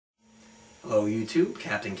Hello YouTube,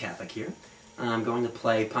 Captain Catholic here. I'm going to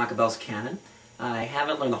play Pachelbel's Canon. I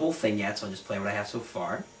haven't learned the whole thing yet, so I'll just play what I have so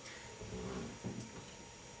far.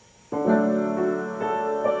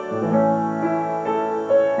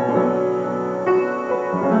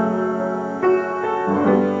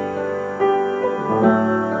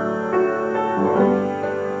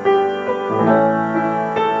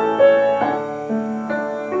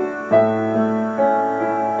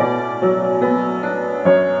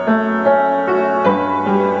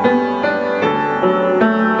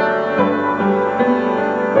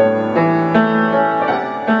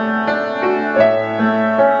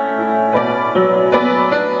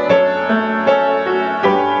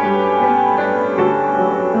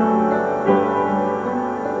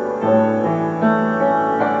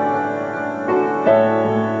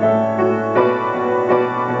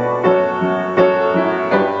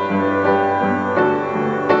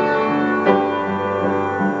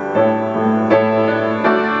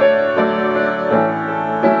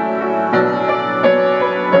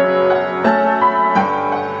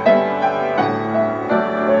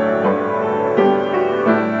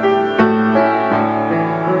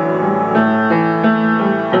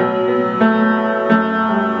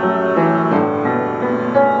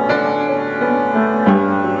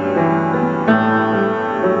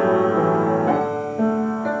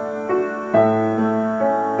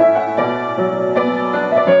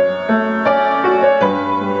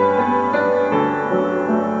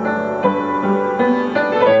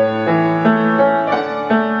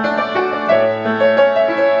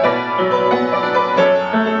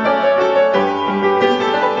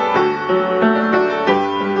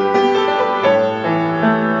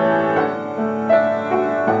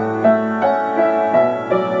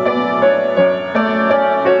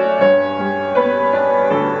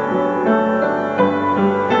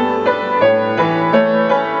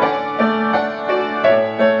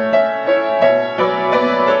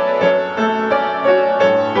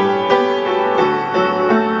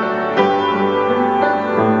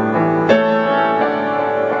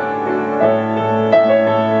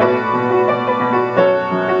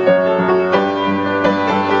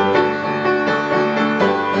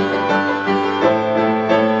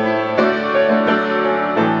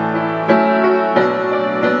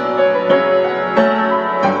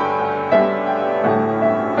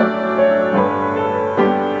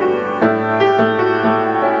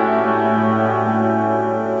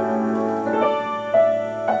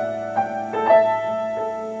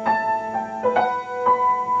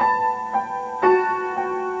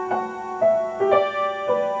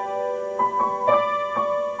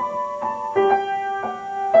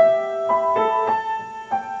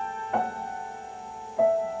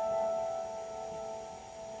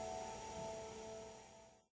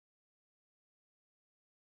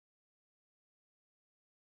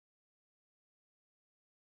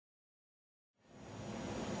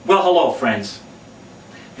 Well, hello friends.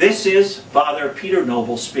 This is Father Peter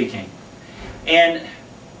Noble speaking. And,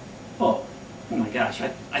 oh my gosh,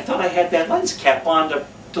 I thought I had that lens cap on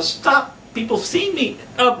to stop people seeing me.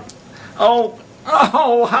 How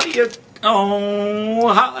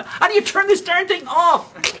do you turn this darn thing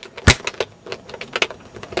off?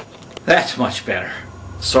 That's much better.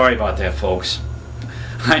 Sorry about that, folks.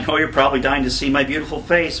 I know you're probably dying to see my beautiful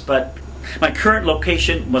face, but my current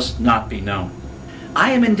location must not be known.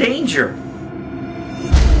 I am in danger.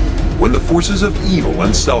 When the forces of evil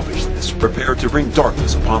and selfishness prepare to bring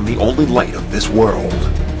darkness upon the only light of this world.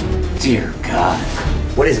 Dear God.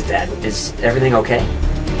 What is it, Dad? Is everything okay?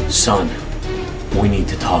 Son, we need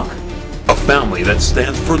to talk. A family that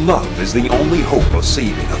stands for love is the only hope of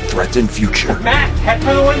saving a threatened future. Matt, head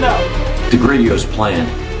for the window! DeGREEDIO's plan,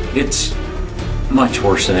 it's much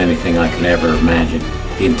worse than anything I can ever imagine.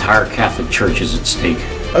 The entire Catholic Church is at stake.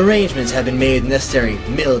 Arrangements have been made with necessary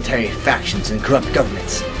military factions and corrupt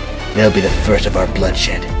governments. They'll be the first of our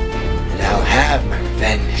bloodshed, and I'll have my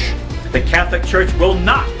revenge. The Catholic Church will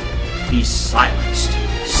not be silenced.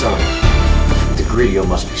 Son, DeGREEDIO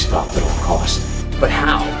must be stopped at all costs. But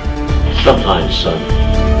how? Sometimes, son,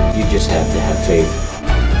 you just have to have faith.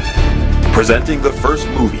 Presenting the first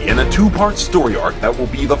movie in a two-part story arc that will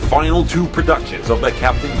be the final two productions of the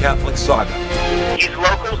Captain Catholic saga. These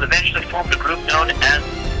locals eventually formed a group known as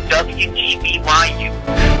WGBYU.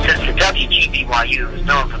 Since the WGBYU is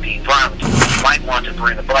known for being violent, you might want to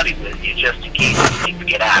bring a buddy with you just in case things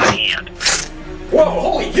get out of hand. Whoa,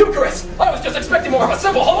 holy Eucharist! I was just expecting more of a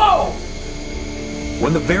simple hello!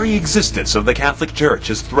 When the very existence of the Catholic Church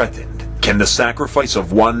is threatened, can the sacrifice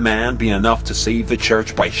of one man be enough to save the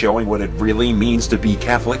Church by showing what it really means to be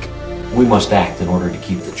Catholic? We must act in order to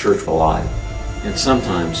keep the Church alive. And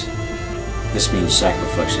sometimes, This means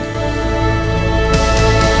sacrificing.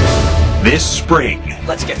 This spring,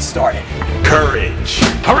 Let's get started. courage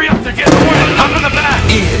Hurry up, they're getting away! Up in the back!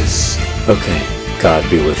 is Okay, God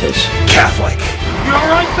be with us. Catholic. You're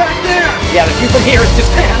right back there! Yeah, the view from here is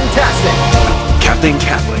just fantastic! Captain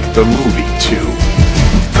Catholic, the movie 2.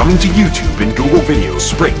 Coming to YouTube and Google Videos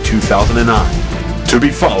spring 2009. To be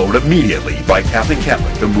followed immediately by Captain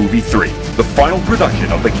Catholic, the movie 3, the final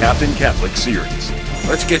production of the Captain Catholic series.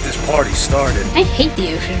 Let's get this party started. I hate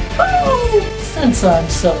the ocean. Oh, since I'm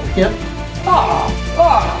so hip.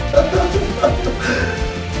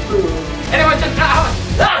 Anyone just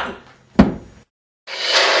ah!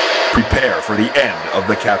 Prepare for the end of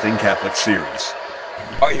the Captain Catholic series.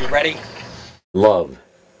 Are you ready? Love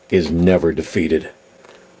is never defeated.